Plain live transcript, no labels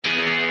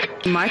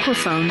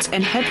Microphones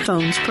and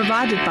headphones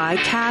provided by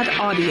CAD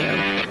Audio.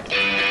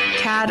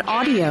 CAD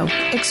Audio,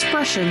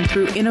 expression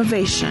through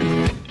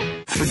innovation.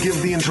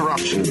 Forgive the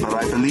interruption, but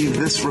I believe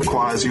this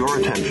requires your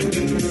attention.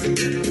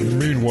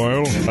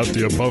 Meanwhile, at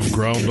the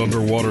above-ground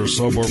underwater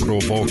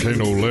suborbital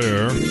volcano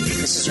lair...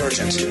 This is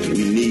urgent.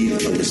 We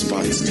need a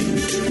response team.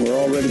 We're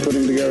already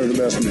putting together the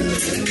best men.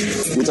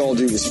 With all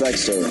due respect,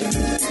 sir,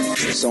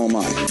 so am I.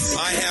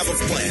 I have a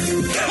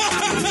plan.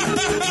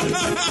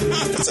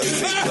 That's a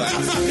fake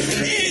laugh.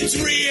 It's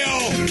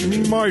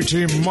real!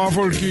 Mighty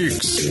Marvel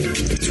Geeks.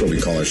 That's what we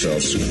call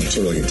ourselves.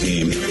 Sort of like a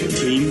team.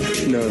 Team?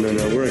 No.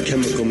 We're a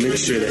chemical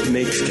mixture that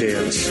makes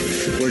chaos.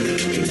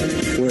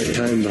 We're a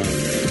time bomb.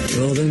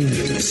 Well then,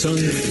 son,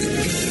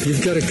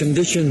 you've got a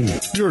condition.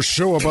 Your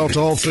show about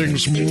all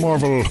things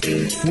Marvel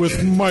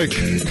with Mike,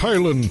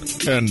 Kylan,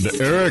 and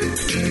Eric.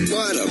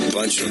 What a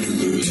bunch of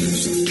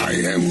losers. I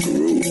am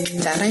Groot.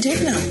 That I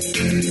did know.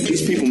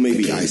 These people may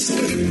be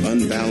isolated,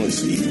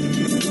 unbalanced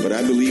even, but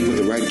I believe with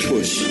the right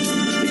push,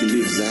 they can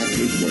be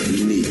exactly what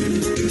we need.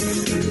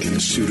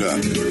 Suit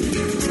up.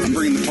 I'm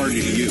bringing the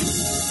party to you.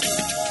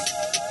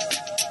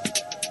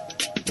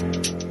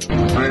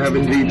 I have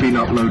indeed been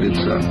uploaded,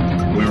 sir.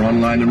 We're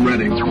online and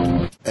ready.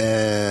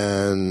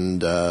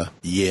 And,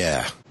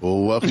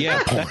 Well, welcome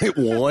to point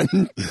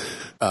one.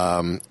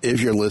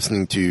 If you're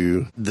listening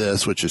to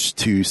this, which is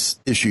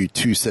issue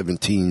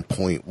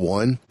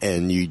 217.1,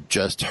 and you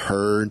just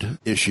heard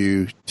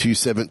issue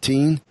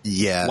 217,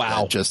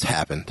 that just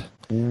happened.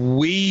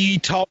 We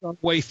talked our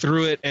way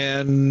through it,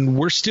 and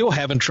we're still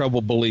having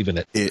trouble believing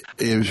it.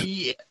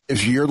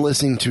 If you're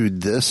listening to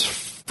this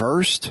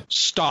first,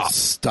 stop.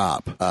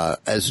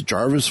 As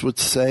Jarvis would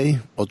say,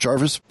 well,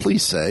 Jarvis,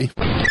 please say.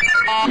 You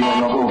are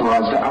not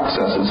authorized to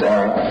access this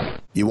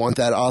area. You want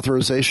that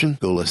authorization?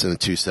 Go listen to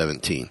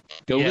 217.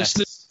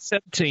 Listen to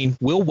 217.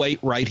 We'll wait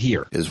right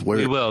here.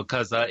 We will,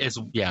 because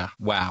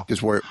wow.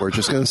 Because we're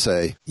just going to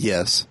say,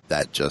 yes,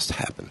 that just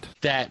happened.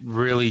 That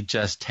really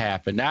just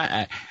happened.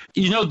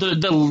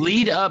 The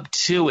lead up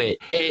to it,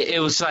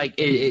 it was like,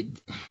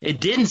 it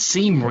didn't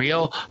seem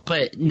real,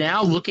 but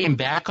now looking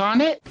back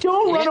on it.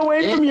 Don't run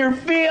away from your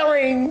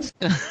feelings.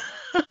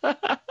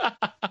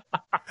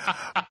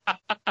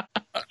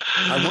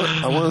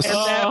 I want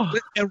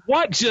to and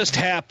what just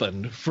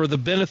happened, for the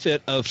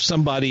benefit of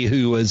somebody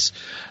who is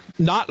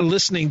not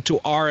listening to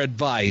our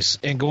advice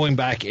and going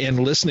back and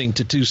listening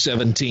to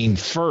 217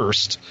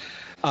 first,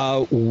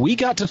 we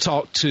got to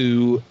talk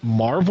to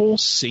Marvel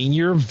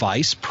Senior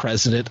Vice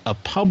President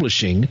of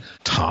Publishing,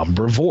 Tom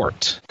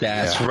Brevoort.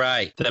 That's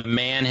right. The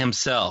man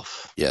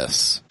himself.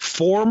 Yes.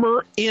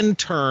 Former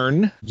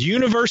intern,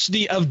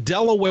 University of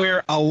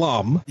Delaware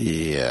alum.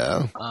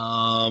 Yeah.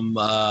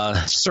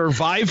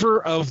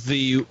 Survivor of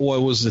the,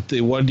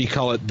 what do you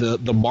call it?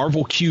 The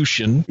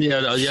Marvel-cution.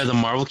 Yeah, the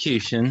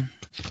Marvel-cution.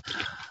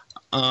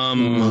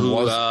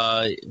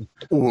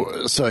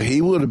 So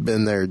he would have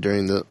been there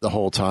during the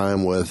whole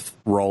time with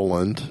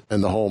Roland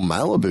and the whole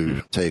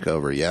Malibu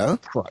takeover, yeah?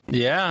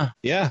 Yeah.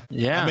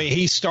 I mean,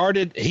 he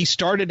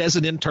started as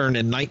an intern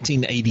in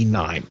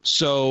 1989.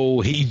 So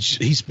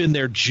he's been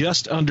there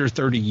just under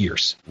 30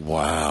 years.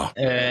 Wow.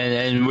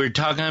 And we're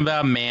talking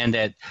about a man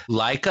that,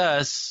 like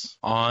us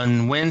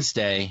on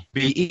Wednesday,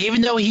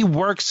 even though he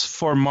works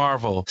for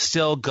Marvel,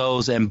 still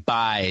goes and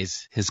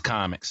buys his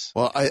comics.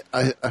 Well,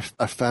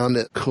 I found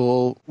it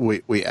cool.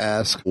 We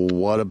asked,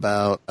 what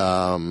about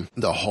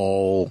the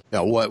whole,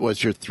 what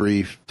was your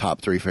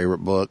top three favorite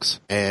books?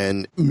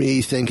 And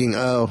me thinking,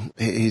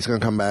 he's going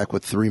to come back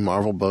with 3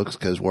 Marvel books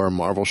because we're a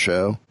Marvel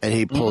show. And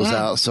he pulls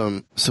out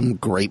some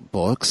great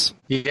books.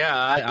 Yeah,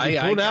 I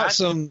pulled out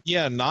some,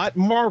 not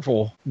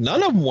Marvel.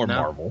 None of them were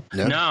Marvel.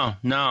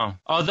 No.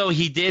 Although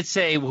he did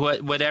say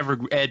whatever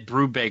Ed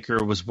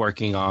Brubaker was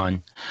working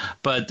on.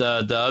 But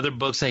the other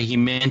books that he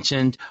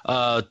mentioned,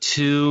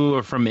 2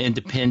 are from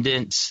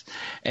Independence,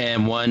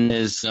 and 1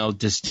 is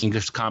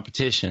Distinguished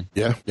Competition.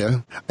 Yeah.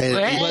 And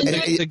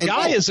the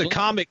guy is a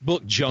comic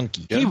book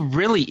junkie. He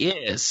really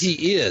is.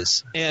 He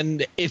is.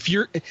 And if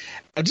you're...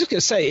 I'm just going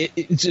to say,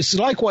 it's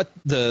like what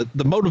the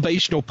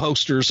motivational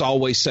posters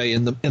always say,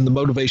 and the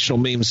motivational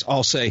memes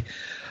all say,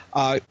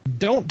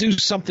 don't do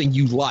something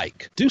you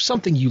like. Do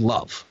something you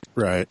love.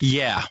 Right.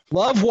 Yeah.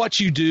 Love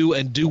what you do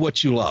and do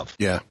what you love.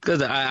 Yeah. Because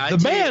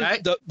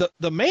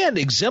the man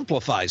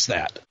exemplifies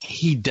that.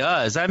 He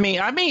does. I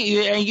mean,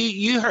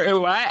 you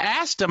heard. I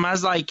asked him. I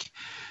was like,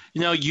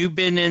 you've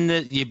been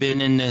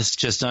in this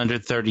just under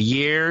 30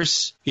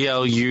 years.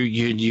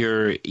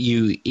 You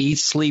eat,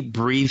 sleep,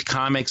 breathe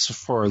comics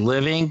for a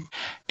living,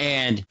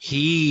 and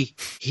he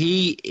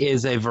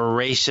is a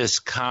voracious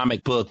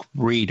comic book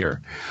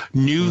reader.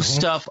 New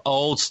stuff,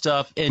 old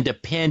stuff,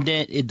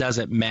 independent, it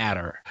doesn't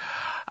matter.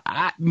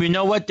 You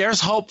know what?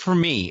 There's hope for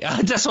me.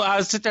 That's why I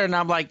was sitting there and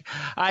I'm like,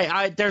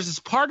 there's this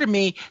part of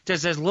me,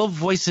 there's this little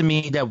voice in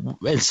me that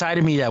inside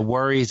of me that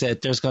worries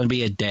that there's going to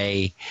be a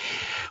day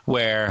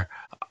where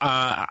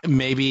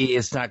maybe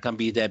it's not going to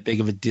be that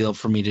big of a deal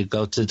for me to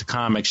go to the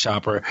comic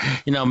shop, or,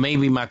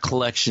 maybe my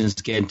collection's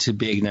getting too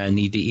big and I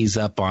need to ease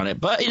up on it.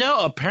 But,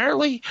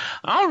 apparently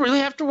I don't really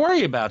have to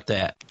worry about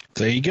that.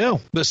 There you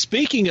go. But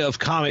speaking of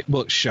Comic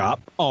Book Shop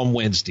on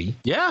Wednesday,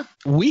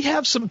 we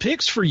have some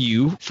picks for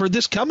you for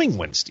this coming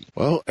Wednesday.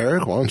 Well,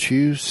 Eric, why don't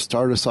you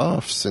start us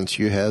off since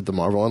you had the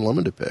Marvel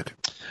Unlimited pick?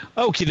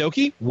 Okie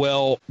dokie.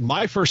 Well,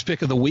 my first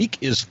pick of the week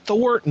is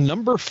Thor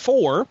number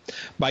 4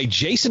 by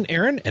Jason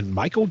Aaron and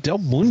Michael Del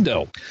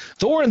Mundo.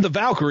 Thor and the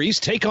Valkyries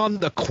take on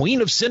the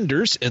Queen of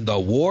Cinders in the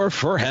War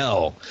for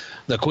Hell.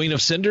 The Queen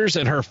of Cinders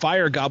and her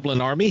fire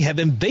goblin army have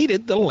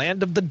invaded the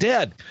land of the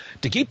dead.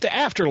 To keep the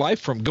afterlife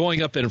from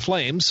going up in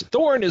flames,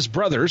 Thor and his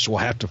brothers will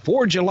have to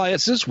forge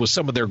alliances with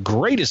some of their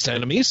greatest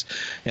enemies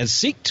and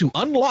seek to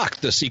unlock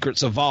the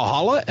secrets of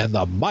Valhalla and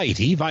the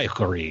mighty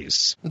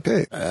Valkyries.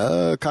 Okay,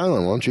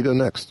 Kylan, why don't you go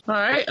next? All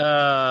right,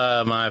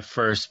 my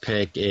first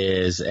pick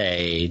is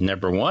a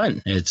number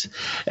 1. It's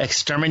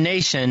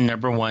Extermination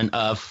number 1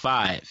 of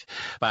 5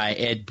 by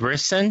Ed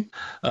Brisson,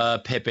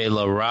 Pepe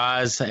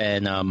Larraz,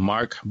 and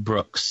Mark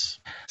Brooks.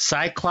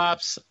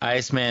 Cyclops,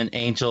 Iceman,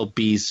 Angel,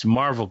 Beast,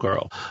 Marvel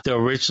Girl. The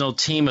original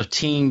team of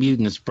Teen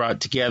Mutants brought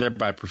together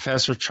by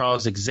Professor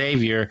Charles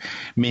Xavier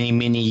many,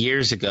 many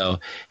years ago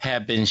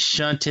have been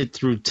shunted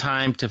through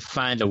time to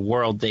find a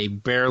world they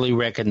barely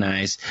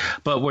recognize,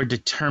 but were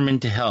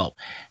determined to help.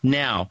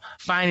 Now,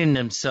 finding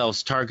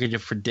themselves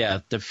targeted for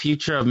death, the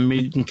future of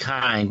mutant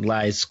kind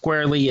lies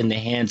squarely in the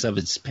hands of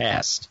its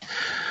past.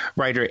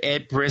 Writer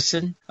Ed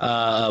Brisson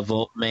of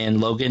Old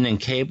Man Logan and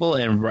Cable,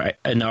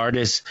 and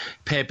artist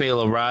Pepe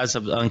Larraz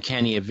of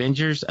Uncanny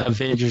Avengers,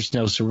 Avengers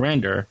No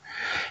Surrender,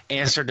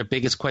 answered the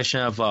biggest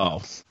question of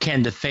all.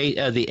 Can the fate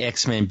of the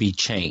X-Men be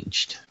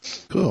changed?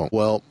 Cool.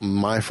 Well,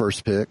 my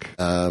first pick, it's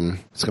going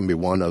to be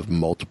one of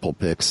multiple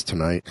picks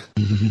tonight.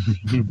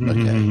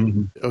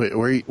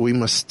 Okay. We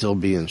must still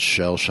be in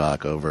shell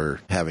shock over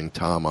having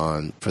Tom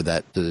on for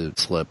that to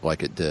slip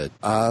like it did.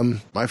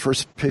 My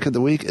first pick of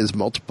the week is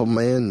Multiple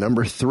Man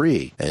number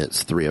 3, and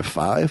it's 3 of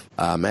 5.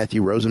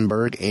 Matthew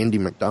Rosenberg, Andy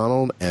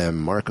McDonald, and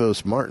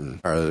Marcos Martin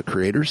are the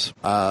creators,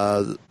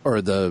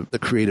 or the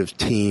creative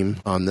team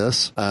on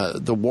this.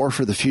 The war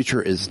for the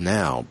future is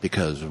now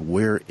because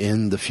we're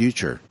in the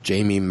future.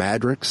 Jamie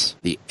Madrox,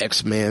 the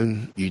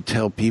X-Man you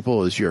tell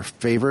people is your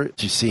favorite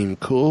to seem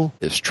cool,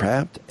 is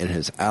trapped, and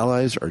his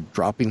allies are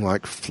dropping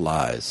like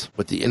flies.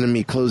 With the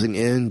enemy closing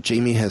in,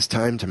 Jamie has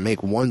time to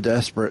make one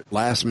desperate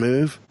last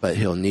move, but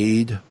he'll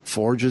need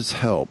Forge's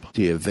help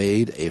to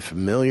evade a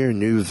familiar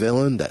new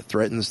villain that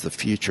threatens the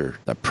future,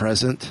 the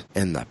present,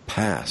 and the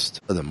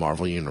past of the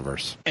Marvel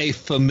Universe. A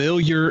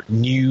familiar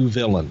new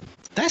villain.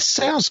 That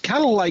sounds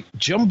kind of like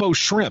Jumbo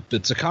Shrimp.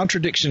 It's a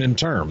contradiction in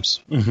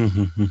terms.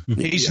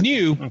 He's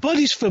new, but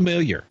he's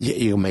familiar. Yeah,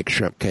 you'll make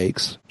shrimp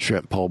cakes,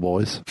 shrimp po'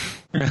 boys.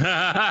 All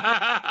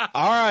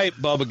right,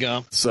 Bubba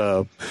Gump.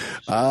 So,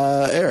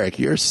 Eric,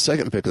 your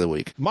second pick of the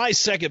week. My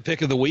second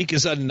pick of the week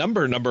is a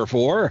number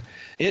 4.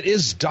 It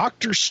is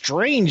Doctor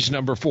Strange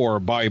number 4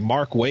 by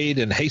Mark Waid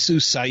and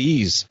Jesus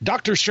Saiz.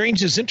 Doctor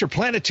Strange's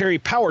interplanetary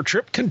power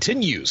trip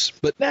continues,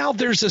 but now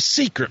there's a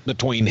secret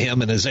between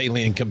him and his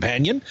alien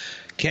companion.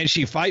 Can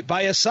she fight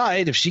by his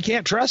side if she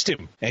can't trust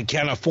him? And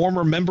can a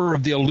former member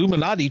of the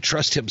Illuminati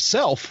trust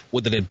himself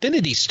with an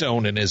Infinity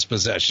Stone in his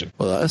possession?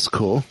 Well, that's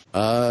cool.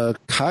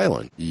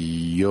 Kylan,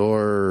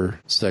 your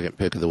second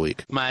pick of the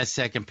week. My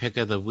second pick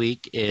of the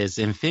week is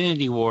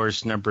Infinity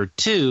Wars number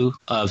 2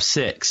 of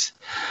 6.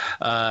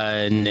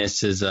 And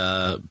this is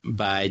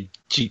by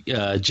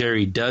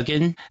Jerry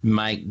Duggan,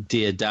 Mike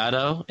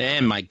Deodato.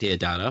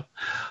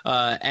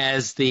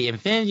 As the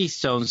Infinity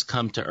Stones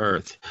come to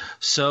Earth,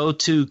 so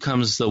too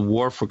comes the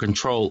war for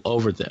control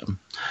over them.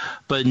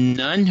 But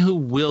none who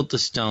wield the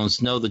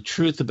stones know the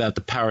truth about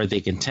the power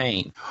they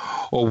contain,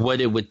 or what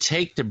it would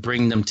take to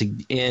bring them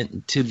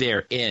to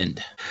their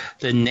end.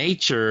 The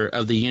nature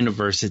of the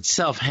universe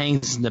itself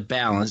hangs in the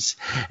balance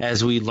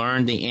as we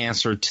learn the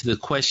answer to the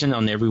question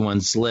on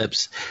everyone's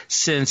lips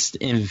since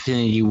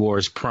Infinity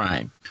War's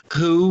prime.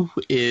 Who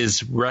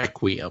is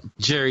Requiem?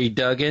 Jerry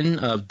Duggan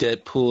of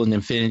Deadpool and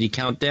Infinity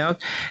Countdown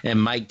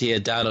and Mike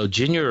Deodato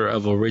Jr.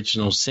 of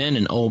Original Sin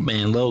and Old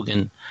Man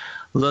Logan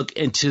look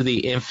into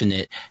the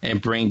infinite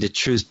and bring the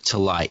truth to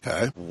light.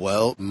 Okay.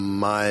 Well,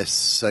 my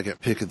second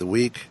pick of the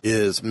week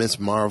is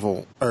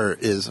Marvel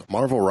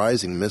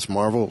Rising, Miss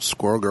Marvel,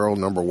 Squirrel Girl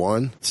number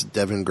 1. It's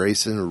Devin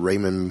Grayson,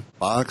 Raymond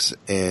Box,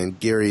 and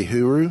Gary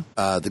Huru.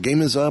 The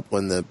game is up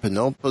when the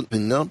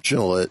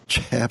penultimate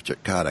chapter.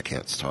 God, I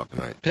can't talk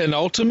tonight.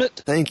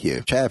 Penultimate? Thank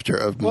you. Chapter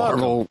of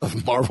Marvel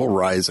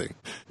Rising.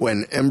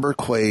 When Ember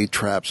Quaid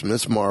traps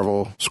Miss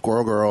Marvel,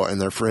 Squirrel Girl, and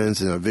their friends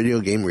in a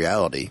video game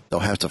reality, they'll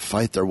have to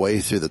fight their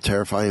way through the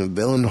terrifying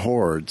villain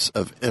hordes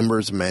of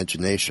Ember's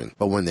imagination.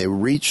 But when they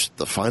reach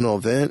the final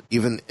event,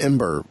 even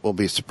Ember will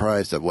be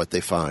surprised at what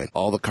they find.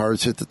 All the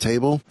cards hit the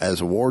table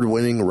as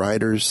award-winning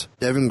writers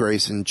Devin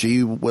Grayson,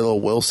 G. Willow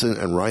Wilson,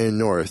 and Ryan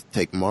North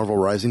take Marvel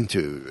Rising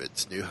to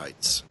its new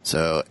heights.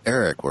 So,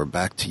 Eric, we're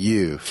back to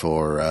you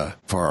for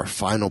our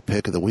final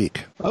pick of the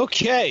week.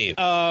 Okay.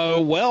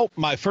 Well,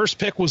 my first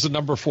pick was a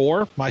number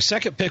 4. My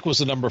second pick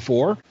was a number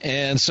 4.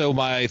 And so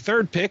my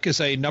third pick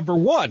is a number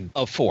 1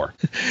 of 4.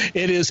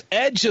 It is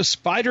Edge of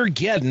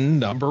Spider-Geddon,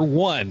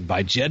 #1,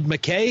 by Jed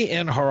MacKay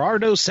and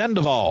Gerardo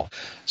Sandoval.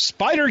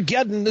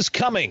 Spider-Geddon is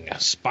coming.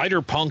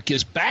 Spider-Punk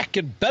is back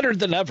and better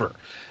than ever.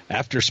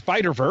 After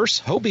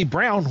Spider-Verse, Hobie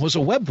Brown was a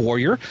web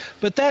warrior,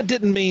 but that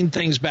didn't mean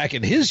things back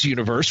in his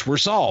universe were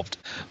solved.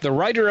 The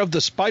writer of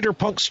the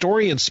Spider-Punk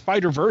story in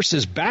Spider-Verse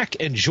is back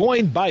and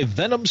joined by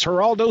Venom's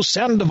Geraldo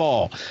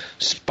Sandoval.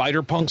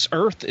 Spider-Punk's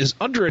Earth is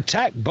under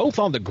attack both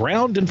on the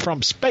ground and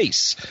from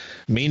space,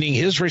 meaning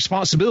his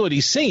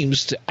responsibility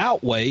seems to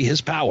outweigh his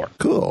power.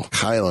 Cool.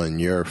 Kylan,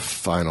 your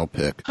final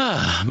pick.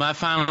 My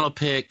final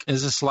pick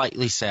is a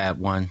slightly sad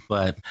one,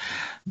 but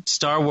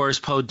Star Wars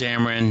Poe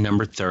Dameron,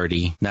 number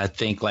 30. I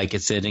think like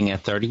it's sitting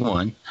at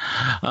 31.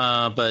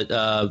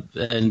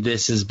 And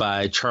this is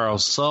by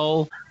Charles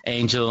Soule,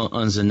 Angel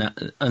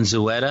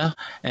Unzueta,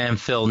 and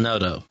Phil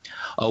Noto.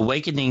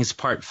 Awakenings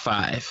Part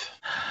 5.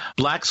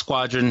 Black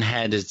Squadron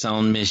had its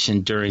own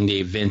mission during the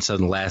events of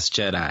The Last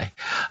Jedi,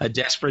 a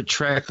desperate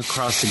trek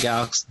across the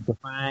galaxy to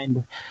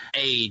find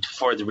aid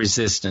for the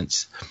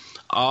Resistance,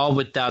 all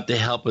without the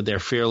help of their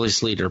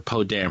fearless leader,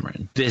 Poe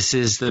Dameron. This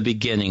is the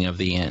beginning of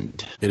the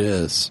end. It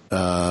is.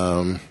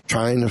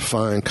 Trying to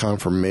find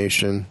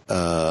confirmation.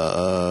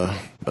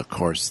 Of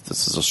course,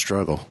 this is a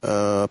struggle.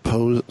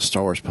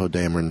 Star Wars Poe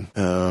Dameron.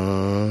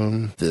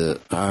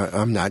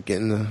 I'm not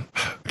getting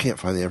I can't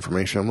find the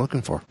information I'm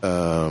looking for.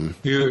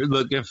 You're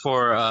looking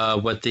for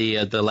what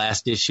the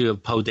last issue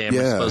of Poe Dameron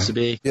is supposed to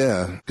be?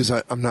 Yeah, because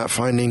I'm not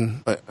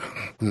finding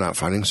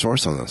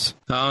source on this.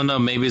 Oh no,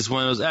 maybe it's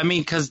one of those. I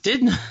mean, because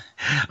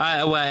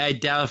I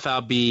doubt if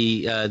I'll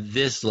be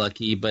this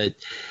lucky, but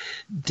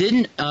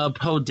didn't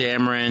Poe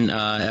Dameron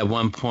at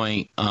one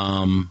point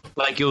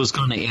like it was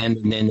going to end,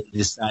 and then they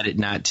decided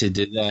not to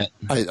do that?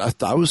 I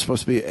thought it was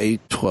supposed to be a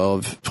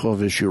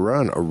 12 issue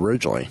run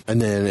originally,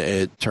 and then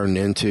it turned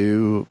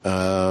into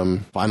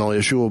final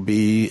issue will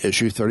be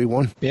issue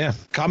 31. Yeah,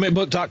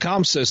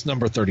 comicbook.com says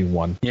number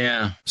 31.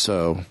 Yeah.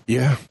 So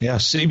yeah,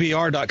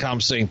 CBR.com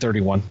saying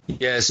 31.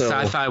 Yeah, so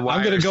Sci-Fi Wire.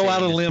 I'm going to go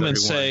out on a limb and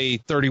say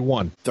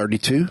 31.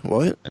 32?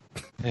 What?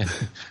 Yeah.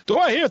 Do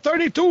I hear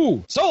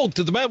 32? Sold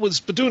to the man with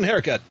spittoon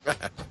haircut.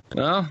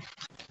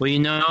 Well, you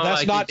know,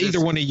 that's not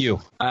either one of you.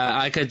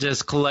 I could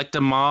just collect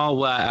them all.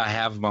 Well, I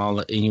have them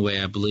all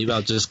anyway, I believe.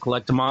 I'll just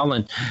collect them all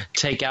and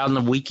take out on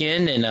the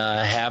weekend and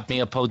have me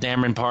a Poe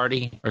Dameron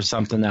party or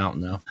something. I don't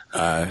know.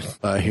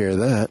 I hear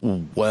that.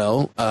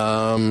 Well,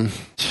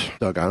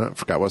 doggone it, I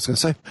forgot what I was going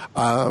to say.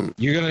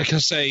 You're going to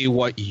say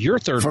what your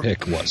third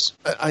pick was.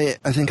 I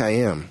think I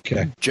am.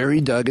 Okay. Jerry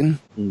Duggan,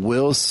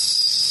 Will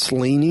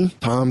Slaney,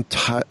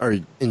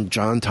 and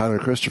John Tyler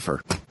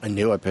Christopher. I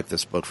knew I picked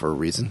this book for a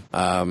reason.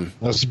 I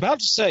was about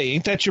to say,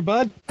 ain't that your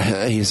bud?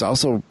 He's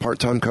also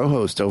part-time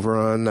co-host over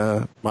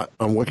on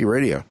Wiki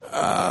Radio.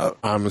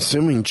 I'm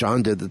assuming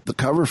John did the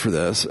cover for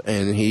this,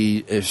 and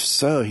if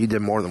so, he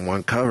did more than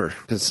one cover,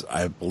 because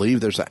I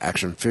believe there's an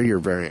action figure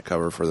variant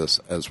cover for this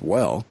as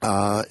well.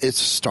 It's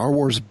Star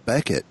Wars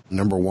Beckett,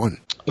 number 1.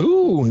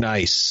 Ooh,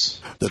 nice.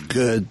 The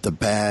good, the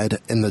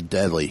bad, and the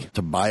deadly.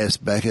 Tobias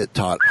Beckett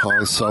taught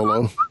Han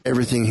Solo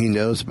everything he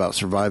knows about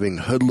surviving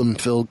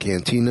hoodlum-filled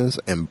cantinas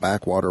and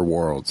backwater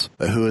worlds.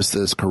 But who is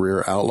this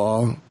career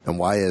outlaw, and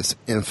why is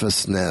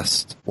Enfys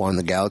Nest one of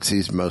the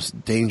galaxy's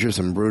most dangerous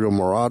and brutal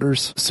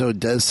marauders so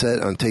dead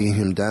set on taking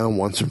him down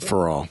once and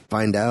for all?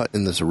 Find out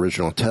in this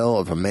original tale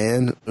of a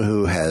man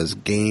who has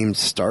gamed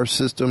star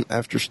system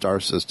after star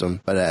system,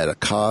 but at a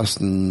cost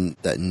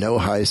that no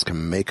heist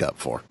can make up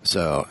for.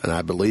 And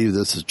I believe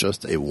this is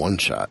just a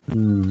one-shot.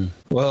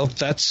 Well,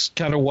 that's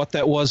kind of what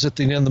that was at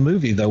the end of the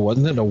movie, though,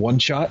 wasn't it? A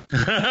one-shot?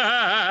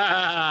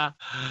 Yeah,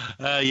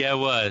 it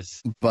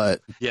was.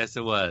 But yes,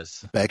 it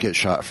was. Beckett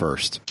shot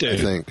first, Dude. I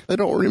think. I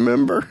don't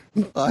remember.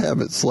 I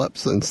haven't slept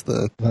since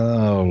then.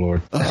 Oh,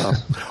 Lord.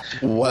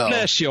 Well,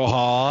 bless your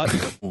heart.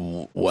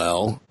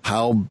 Well,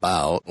 how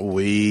about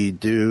we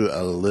do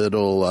a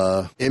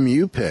little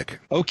MU pick?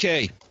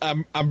 Okay,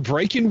 I'm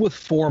breaking with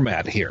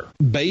format here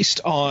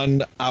based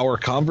on our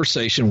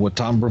conversation with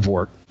Tom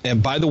Brevoort.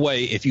 And by the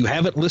way, if you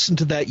haven't listened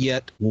to that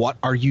yet, what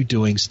are you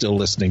doing still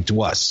listening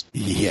to us?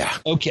 Yeah.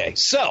 Okay,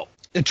 so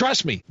and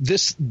trust me,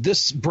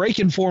 this break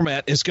in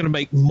format is going to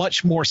make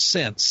much more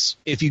sense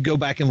if you go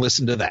back and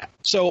listen to that.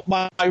 So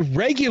my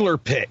regular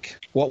pick,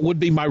 what would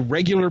be my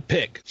regular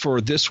pick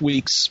for this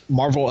week's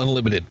Marvel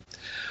Unlimited,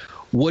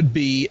 would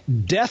be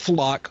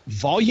Deathlock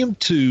Volume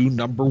 2,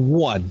 Number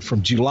 1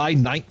 from July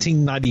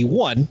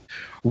 1991,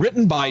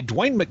 written by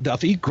Dwayne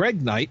McDuffie,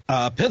 Greg Knight,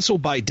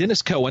 penciled by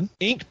Dennis Cohen,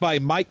 inked by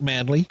Mike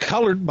Manley,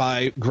 colored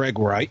by Greg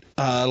Wright,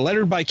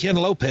 lettered by Ken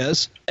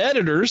Lopez,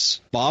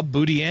 editors Bob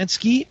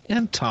Budiansky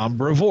and Tom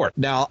Brevoort.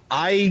 Now,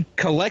 I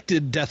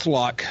collected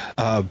Deathlock,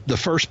 the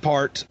first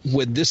part,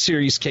 when this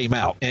series came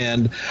out,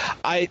 and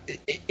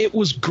it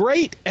was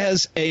great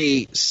as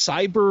a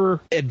cyber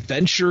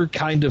adventure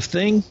kind of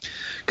thing,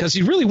 because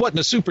he really wasn't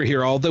a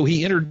superhero, although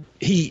he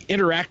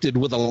interacted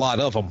with a lot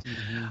of them.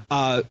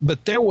 Mm-hmm.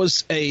 But there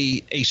was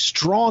a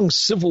strong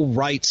civil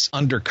rights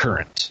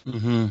undercurrent.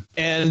 Mm-hmm.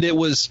 And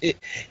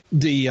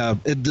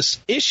this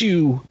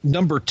issue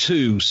number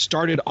 2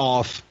 started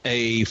off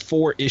a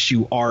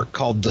 4-issue arc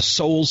called The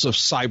Souls of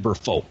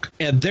Cyberfolk.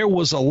 And there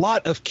was a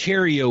lot of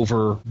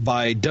carryover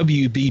by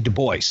W.B. Du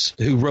Bois,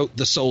 who wrote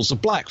The Souls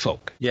of Black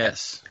Folk.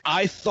 Yes.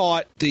 I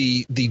thought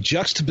the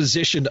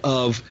juxtaposition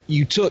of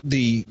you took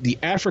the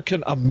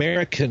African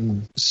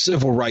American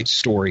civil rights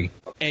story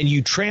and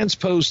you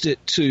transposed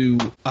it to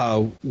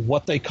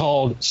what they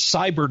called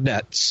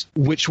cybernets,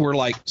 which were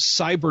like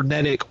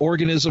cybernetic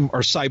organism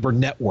or cyber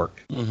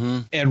network,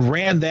 and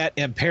ran that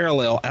in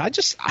parallel. And I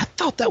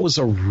thought that was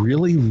a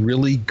really,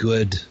 really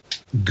good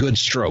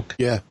stroke.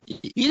 Yeah.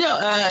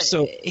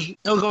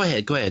 Go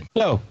ahead.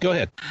 No, go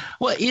ahead.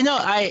 Well,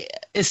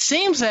 it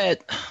seems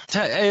that,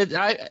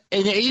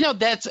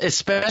 that's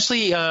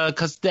especially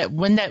because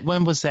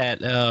when was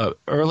that?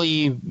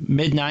 Early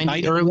mid 90s?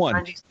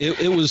 91.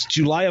 It was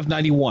July of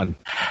 91.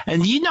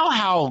 And you know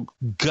how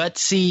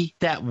gutsy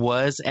that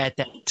was at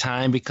that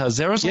time, because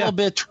there was a little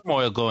bit of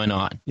turmoil going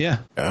on. Yeah.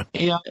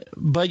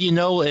 But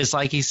it's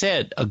like he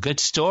said, a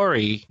good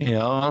story.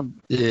 It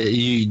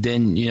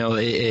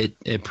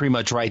pretty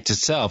much writes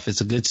itself.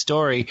 It's a good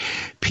story.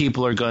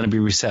 People are going to be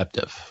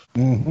receptive.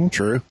 Mm-hmm.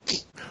 True.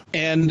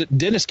 And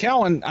Dennis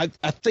Cowan, I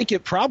think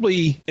it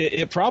probably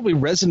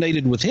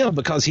resonated with him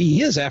because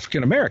he is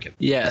African American.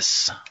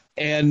 Yes.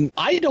 And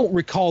I don't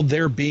recall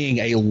there being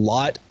a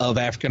lot of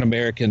African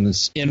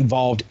Americans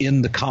involved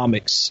in the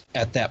comics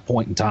at that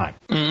point in time.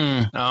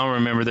 I don't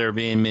remember there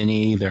being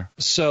many either.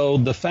 So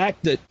the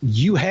fact that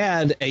you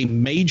had a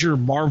major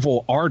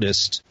Marvel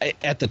artist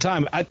at the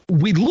time,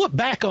 we look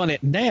back on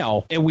it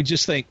now and we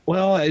just think,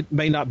 well, it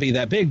may not be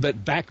that big.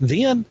 But back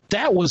then,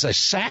 that was a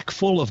sack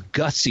full of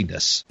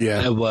gutsiness.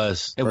 Yeah, it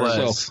was. It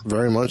was.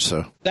 Very much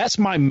so. That's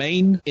my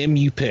main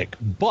MU pick.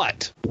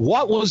 But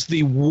what was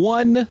the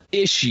one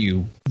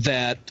issue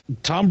that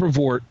Tom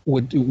Brevoort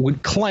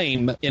would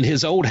claim in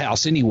his old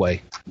house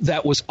anyway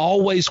that was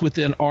always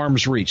within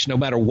arm's reach, no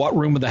matter what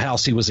room of the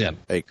house he was in?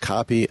 A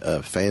copy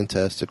of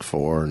Fantastic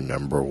Four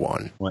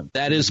 #1.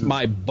 That is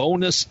my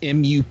bonus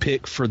MU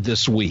pick for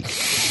this week.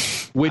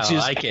 Which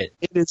it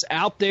is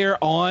out there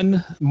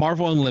on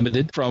Marvel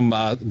Unlimited from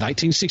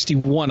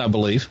 1961, I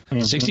believe,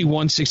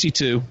 61,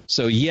 62.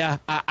 So, yeah,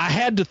 I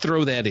had to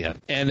throw that in.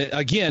 And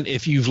again,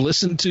 if you've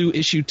listened to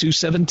issue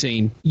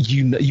 217,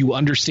 you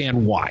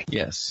understand why.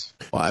 Yes.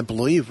 Well, I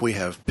believe we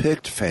have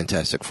picked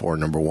Fantastic Four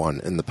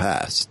 #1 in the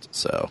past.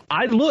 So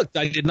I looked,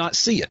 I did not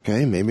see it.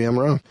 Okay, maybe I'm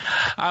wrong.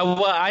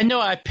 I know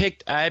I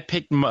picked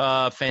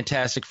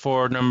Fantastic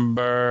Four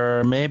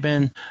number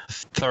maybe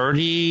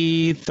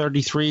 30,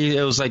 33.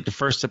 It was like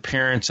the first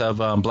appearance of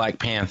Black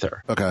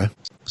Panther. Okay.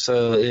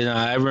 So,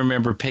 I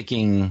remember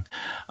picking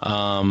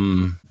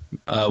one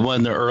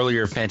of the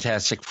earlier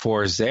Fantastic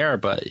Fours there,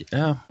 but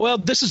well,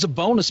 this is a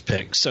bonus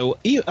pick, so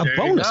a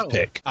bonus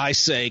pick, I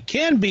say,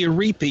 can be a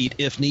repeat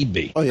if need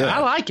be. Oh yeah, I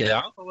like it.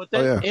 I'll go with that.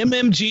 Oh, yeah.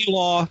 MMG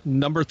Law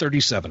number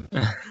 37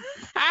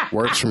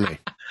 works for me.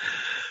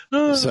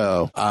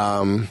 So,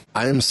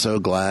 I am so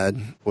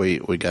glad we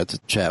got to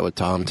chat with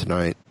Tom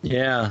tonight.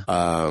 Yeah.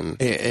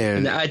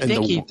 And I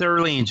think he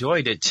thoroughly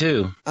enjoyed it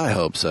too. I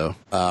hope so.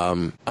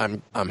 I'm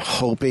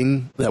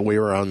hoping that we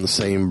were on the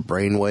same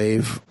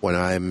brainwave when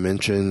I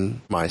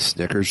mentioned my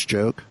Snickers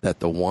joke, that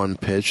the one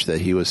pitch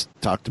that he was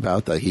talked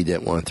about that he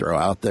didn't want to throw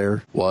out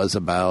there was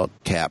about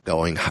Cap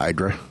going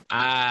Hydra.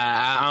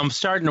 I'm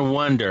starting to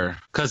wonder,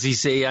 because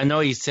I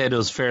know he said it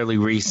was fairly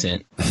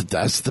recent.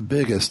 That's the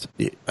biggest.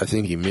 I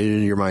think you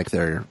muted your mic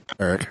there,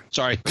 Eric.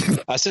 Sorry.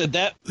 I said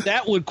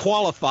that would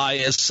qualify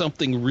as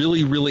something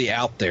really, really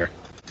out there.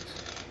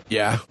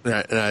 Yeah,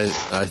 and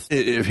I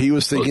if he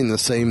was thinking the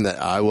same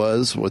that I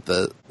was with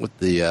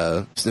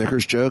the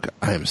Snickers joke,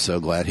 I am so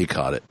glad he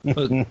caught it.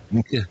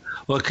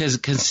 Well, because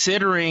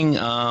considering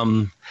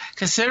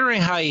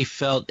how he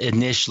felt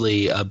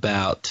initially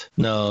about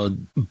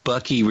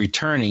Bucky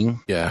returning,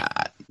 yeah.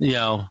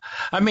 There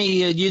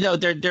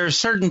are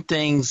certain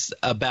things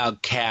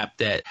about Cap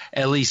that,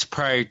 at least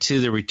prior to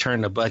the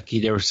return of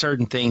Bucky, there were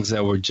certain things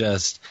that were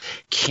just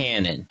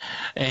canon.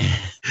 And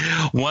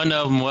one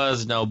of them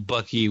was,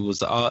 Bucky was,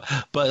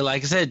 but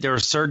like I said, there were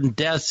certain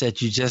deaths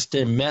that you just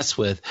didn't mess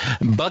with.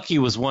 And Bucky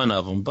was one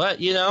of them. But,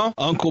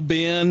 Uncle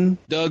Ben,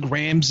 Doug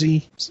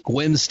Ramsey,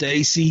 Gwen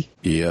Stacy.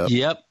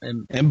 Yep.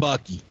 And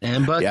Bucky.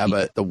 Yeah,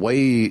 but the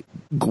way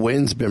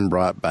Gwen's been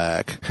brought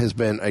back has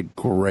been a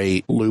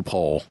great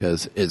loophole,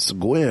 because it's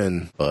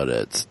Gwen, but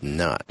it's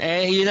not.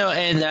 And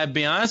and I'll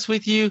be honest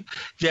with you,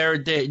 there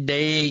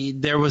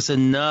was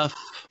enough.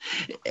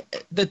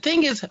 The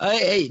thing is,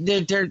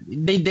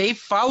 they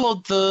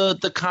followed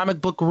the comic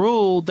book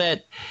rule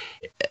that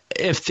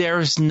if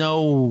there's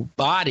no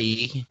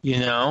body,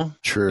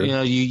 True.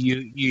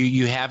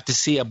 You have to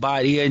see a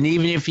body, and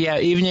even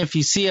if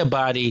you see a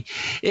body,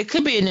 it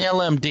could be an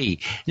LMD.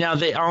 Now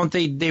there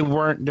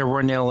weren't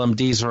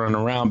LMDs running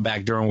around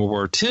back during World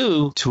War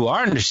II, to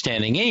our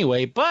understanding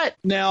anyway. But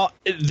now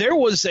there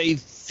was a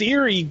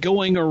theory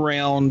going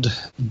around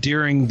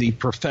during the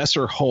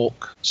Professor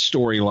Hulk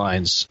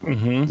storylines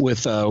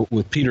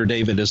with Peter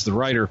David as the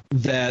writer,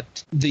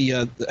 that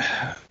the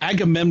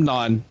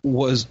Agamemnon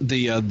was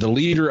the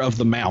leader of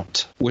the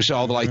Mount, which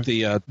all like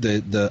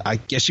the I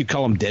guess you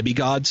call them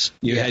demigods.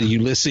 You had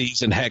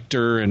Ulysses and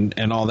Hector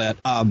and all that.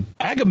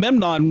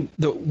 Agamemnon,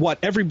 what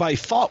everybody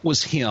thought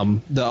was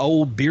him, the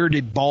old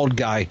bearded bald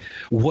guy,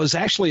 was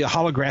actually a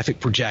holographic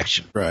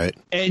projection. Right.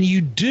 And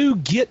you do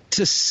get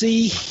to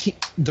see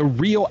the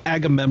real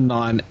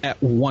Agamemnon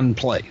at one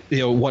point.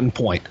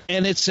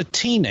 And it's a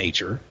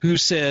teenager who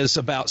says,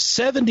 about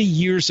 70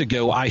 years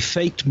ago, I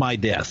faked my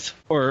death.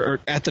 Or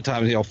at the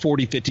time,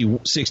 40, 50,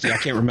 60, I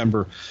can't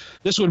remember.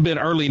 This would have been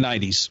early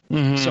 90s.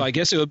 So I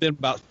guess it would have been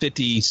about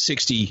 50,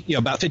 60,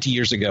 about 50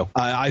 years ago.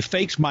 I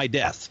faked my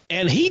death.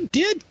 And he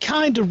did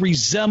kind of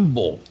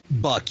resemble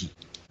Bucky.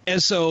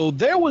 And so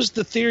there was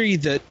the theory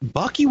that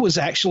Bucky was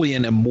actually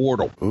an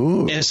immortal.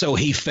 Ooh. And so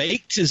he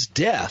faked his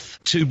death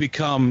to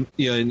become,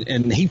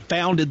 and he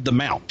founded the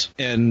Mount.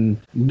 And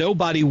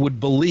nobody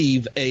would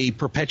believe a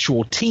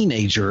perpetual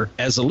teenager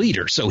as a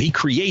leader. So he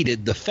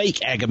created the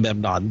fake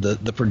Agamemnon,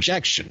 the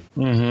projection,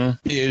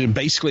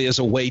 basically as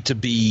a way to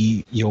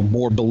be,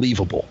 more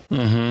believable.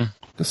 I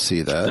can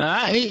see that.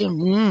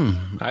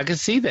 I can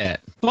see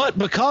that. But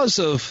because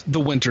of the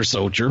Winter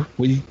Soldier,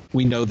 we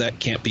know that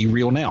can't be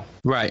real now.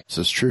 Right. This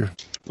is true.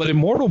 But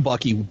Immortal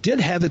Bucky did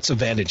have its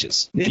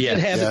advantages. It did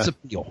have its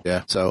appeal.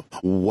 Yeah. So,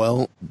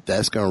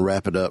 that's going to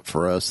wrap it up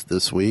for us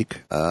this week.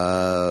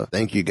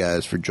 Thank you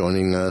guys for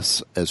joining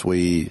us as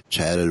we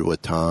chatted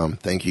with Tom.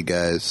 Thank you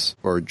guys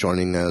for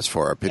joining us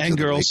for our picture and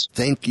girls.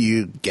 Thank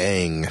you,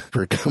 gang,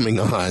 for coming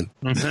on.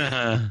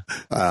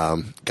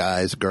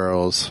 Guys,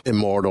 girls,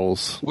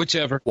 immortals,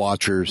 whichever,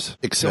 watchers,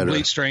 etc.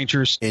 Complete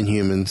strangers,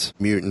 inhumans,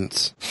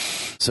 mutants.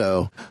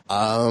 So,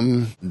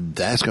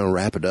 that's going to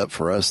wrap it up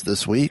for us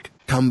this week.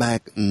 Come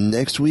back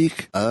next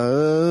week. I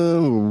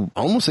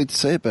almost hate to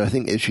say it, but I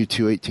think issue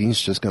 218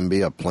 is just going to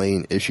be a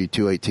plain issue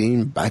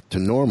 218, back to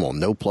normal.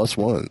 No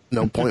 +1,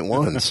 no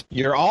 .1s.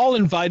 You're all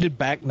invited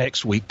back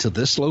next week to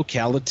this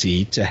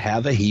locality to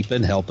have a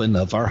heaping helping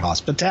of our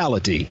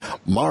hospitality.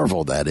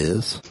 Marvel, that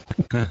is.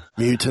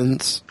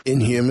 Mutants,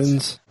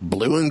 Inhumans,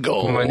 blue and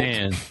gold. Come on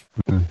in.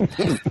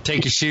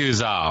 Take your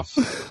shoes off.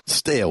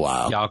 Stay a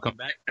while. Y'all come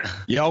back.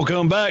 Y'all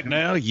come back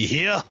now. You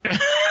hear?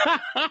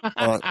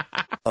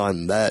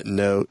 on that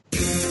note.